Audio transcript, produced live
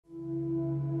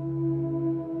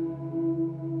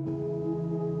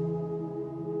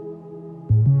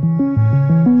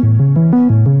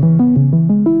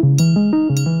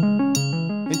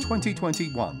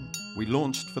2021, we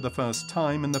launched for the first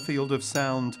time in the field of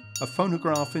sound a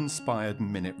phonograph-inspired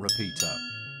minute repeater.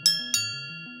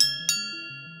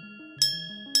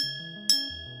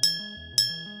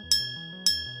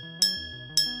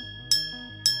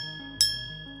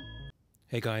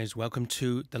 Hey guys, welcome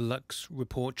to the Lux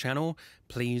Report channel.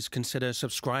 Please consider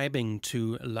subscribing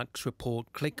to Lux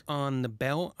Report. Click on the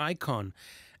bell icon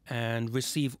and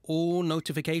receive all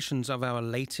notifications of our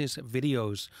latest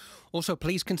videos. Also,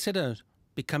 please consider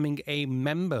becoming a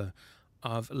member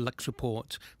of Lux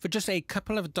Report. For just a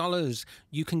couple of dollars,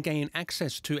 you can gain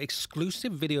access to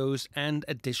exclusive videos and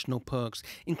additional perks,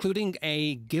 including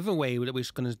a giveaway that we're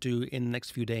going to do in the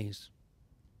next few days.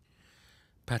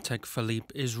 Patek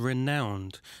Philippe is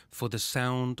renowned for the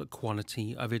sound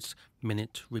quality of its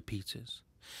minute repeaters.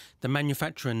 The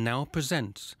manufacturer now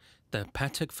presents the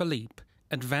Patek Philippe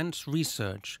Advanced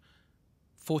Research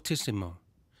Fortissimo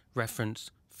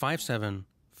reference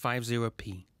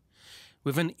 5750P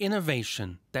with an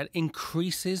innovation that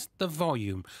increases the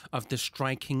volume of the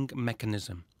striking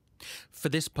mechanism. For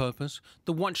this purpose,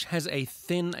 the watch has a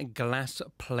thin glass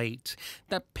plate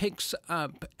that picks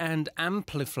up and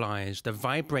amplifies the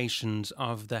vibrations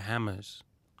of the hammers.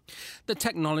 The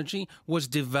technology was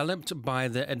developed by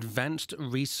the Advanced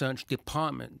Research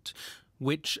Department,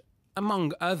 which,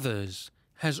 among others,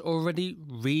 has already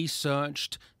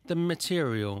researched the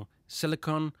material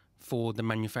silicon for the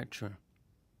manufacturer.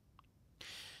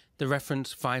 The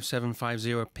reference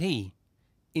 5750P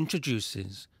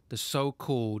introduces the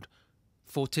so-called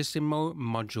Fortissimo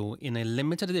module in a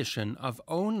limited edition of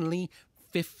only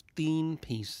 15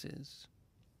 pieces.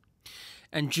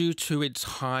 And due to its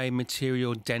high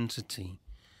material density,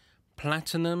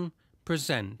 platinum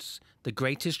presents the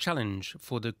greatest challenge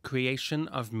for the creation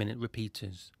of minute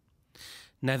repeaters.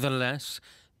 Nevertheless,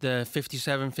 the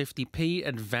 5750P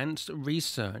Advanced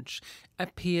Research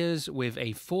appears with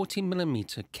a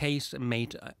 40mm case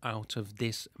made out of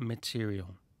this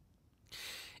material.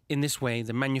 In this way,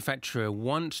 the manufacturer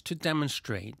wants to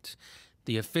demonstrate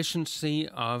the efficiency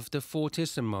of the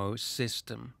Fortissimo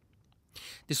system.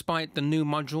 Despite the new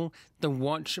module, the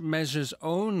watch measures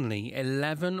only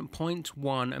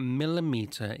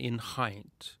 11.1mm in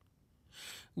height,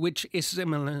 which is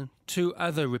similar to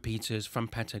other repeaters from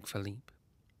Patek Philippe.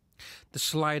 The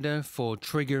slider for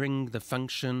triggering the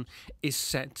function is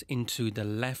set into the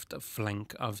left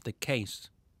flank of the case.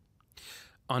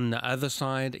 On the other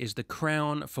side is the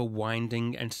crown for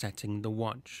winding and setting the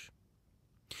watch.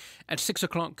 At 6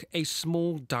 o'clock, a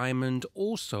small diamond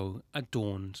also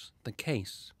adorns the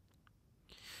case.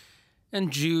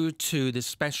 And due to the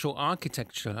special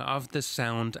architecture of the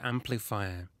sound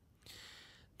amplifier,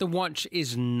 the watch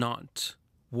is not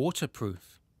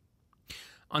waterproof.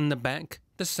 On the back,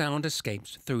 the sound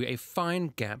escapes through a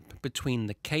fine gap between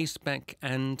the case back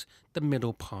and the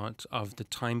middle part of the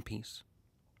timepiece.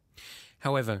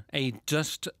 However, a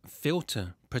dust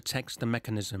filter protects the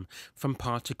mechanism from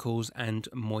particles and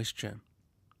moisture.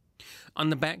 On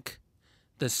the back,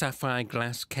 the sapphire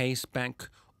glass case back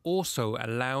also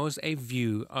allows a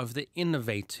view of the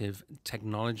innovative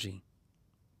technology.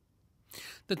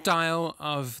 The dial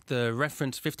of the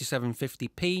reference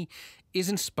 5750P is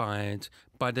inspired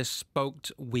by the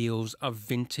spoked wheels of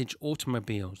vintage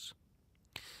automobiles.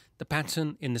 The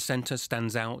pattern in the center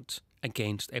stands out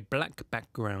against a black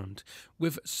background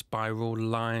with spiral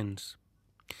lines.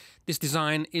 This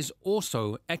design is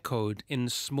also echoed in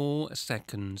small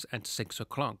seconds at 6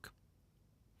 o'clock.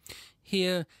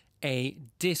 Here, a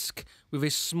disc with a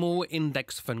small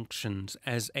index functions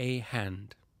as a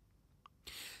hand.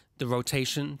 The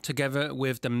rotation, together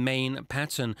with the main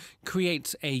pattern,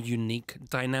 creates a unique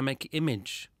dynamic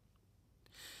image.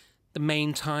 The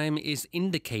main time is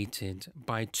indicated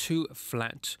by two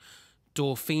flat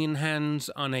dolphin hands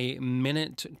on a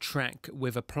minute track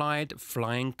with applied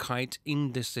flying kite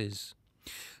indices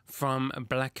from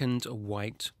blackened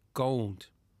white gold.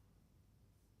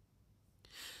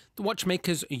 The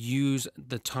watchmakers use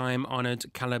the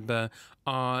time-honored caliber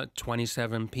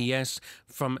R27PS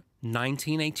from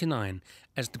 1989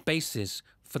 as the basis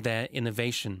for their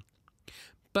innovation,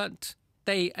 but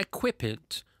they equip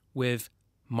it with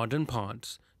modern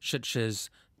parts such as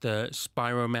the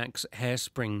Spiromax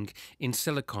hairspring in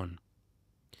silicon.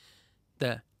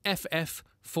 The FF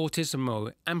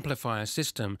Fortissimo amplifier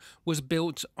system was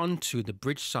built onto the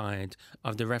bridge side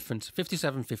of the reference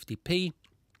 5750P,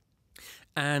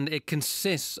 and it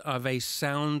consists of a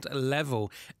sound level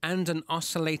and an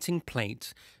oscillating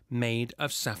plate made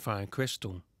of sapphire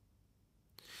crystal.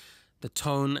 The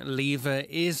tone lever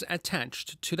is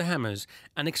attached to the hammers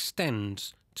and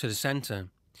extends to the center.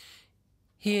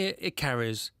 Here it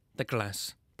carries the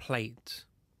glass plate.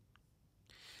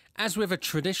 As with a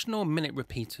traditional minute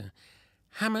repeater,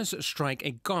 hammers strike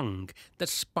a gong that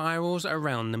spirals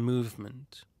around the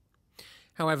movement.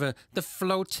 However, the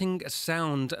floating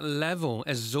sound level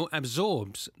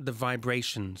absorbs the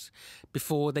vibrations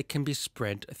before they can be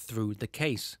spread through the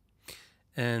case.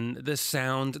 And the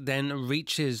sound then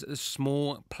reaches a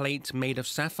small plate made of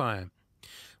sapphire,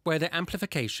 where the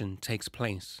amplification takes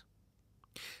place.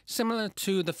 Similar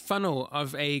to the funnel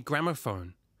of a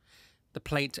gramophone, the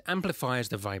plate amplifies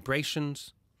the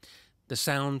vibrations. The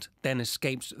sound then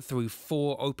escapes through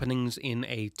 4 openings in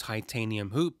a titanium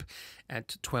hoop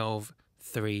at 12,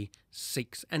 3,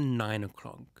 6, and 9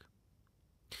 o'clock.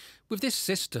 With this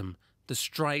system, the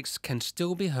strikes can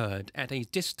still be heard at a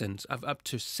distance of up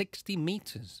to 60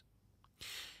 meters.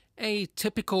 A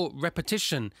typical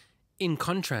repetition, in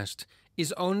contrast,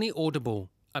 is only audible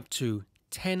up to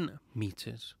 10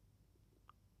 meters.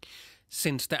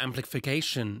 Since the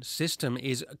amplification system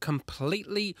is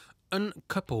completely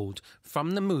uncoupled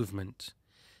from the movement,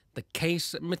 the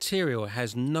case material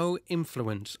has no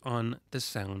influence on the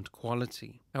sound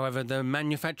quality. However, the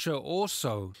manufacturer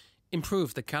also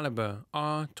improved the caliber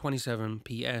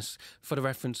R27PS for the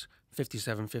reference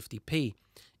 5750p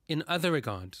in other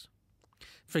regards.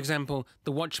 For example,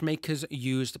 the watchmakers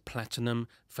used platinum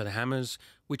for the hammers,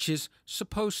 which is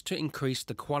supposed to increase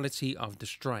the quality of the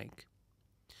strike.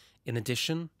 In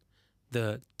addition,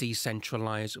 the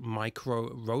decentralized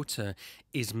micro rotor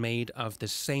is made of the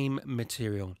same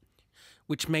material,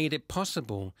 which made it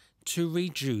possible to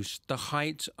reduce the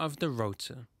height of the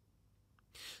rotor.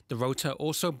 The rotor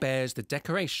also bears the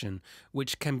decoration,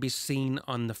 which can be seen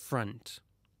on the front.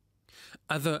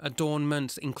 Other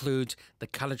adornments include the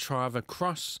Calatrava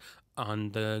cross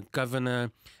on the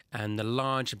governor and the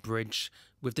large bridge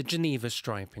with the Geneva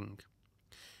striping.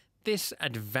 This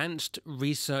advanced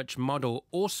research model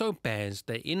also bears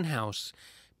the in-house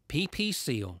PP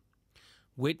seal,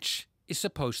 which is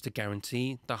supposed to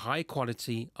guarantee the high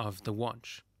quality of the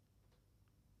watch.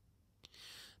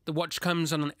 The watch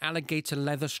comes on an alligator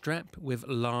leather strap with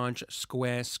large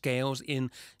square scales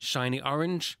in shiny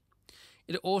orange.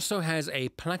 It also has a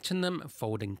platinum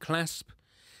folding clasp.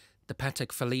 The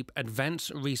Patek Philippe Advanced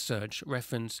Research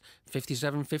reference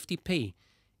 5750p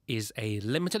is a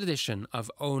limited edition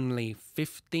of only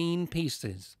 15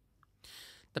 pieces.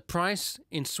 The price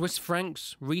in Swiss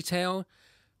francs retail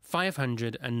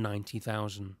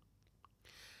 590,000.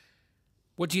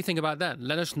 What do you think about that?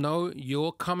 Let us know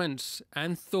your comments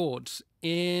and thoughts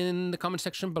in the comment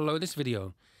section below this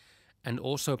video. And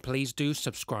also please do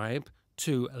subscribe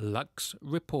to Lux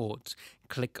Report.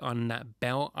 Click on that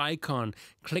bell icon.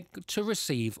 Click to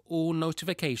receive all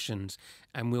notifications,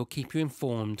 and we'll keep you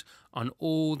informed on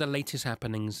all the latest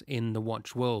happenings in the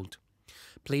watch world.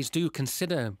 Please do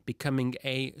consider becoming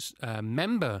a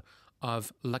member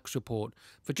of Lux Report.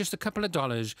 For just a couple of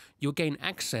dollars, you'll gain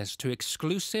access to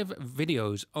exclusive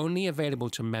videos only available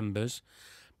to members.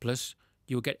 Plus,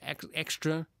 you'll get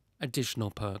extra additional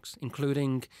perks,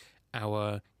 including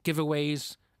our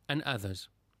giveaways and others.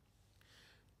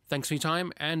 Thanks for your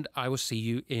time, and I will see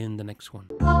you in the next one.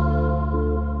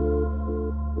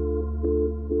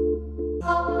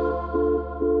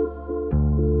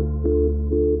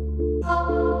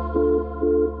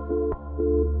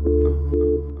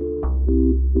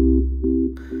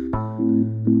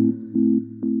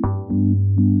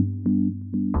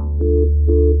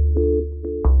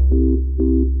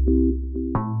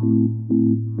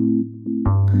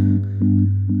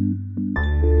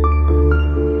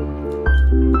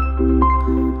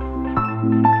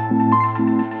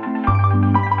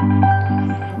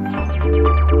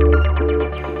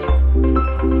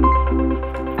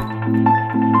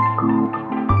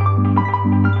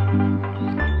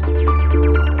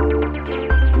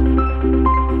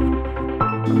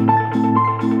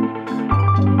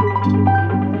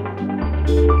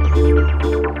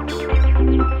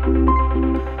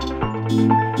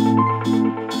 Thank you.